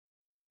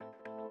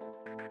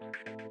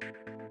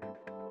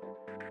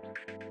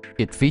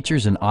It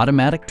features an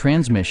automatic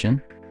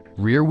transmission,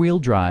 rear-wheel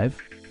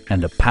drive,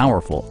 and a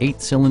powerful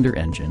 8-cylinder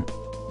engine.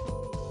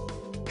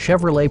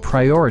 Chevrolet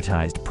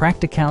prioritized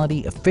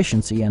practicality,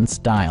 efficiency, and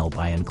style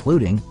by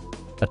including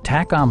a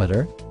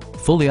tachometer,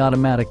 fully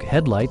automatic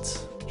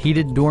headlights,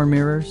 heated door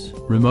mirrors,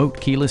 remote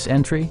keyless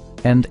entry,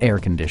 and air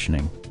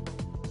conditioning.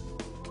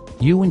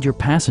 You and your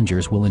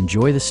passengers will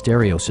enjoy the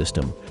stereo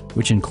system,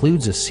 which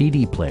includes a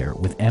CD player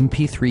with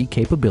MP3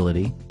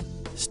 capability,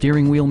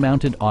 steering wheel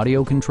mounted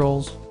audio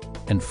controls,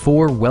 and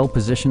 4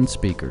 well-positioned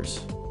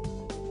speakers.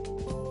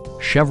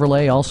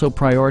 Chevrolet also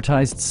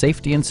prioritized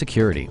safety and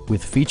security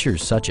with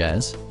features such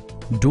as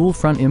dual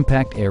front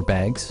impact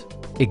airbags,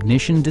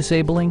 ignition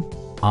disabling,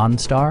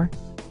 OnStar,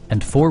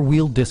 and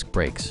 4-wheel disc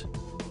brakes.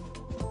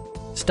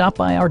 Stop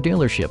by our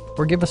dealership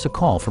or give us a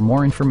call for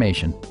more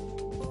information.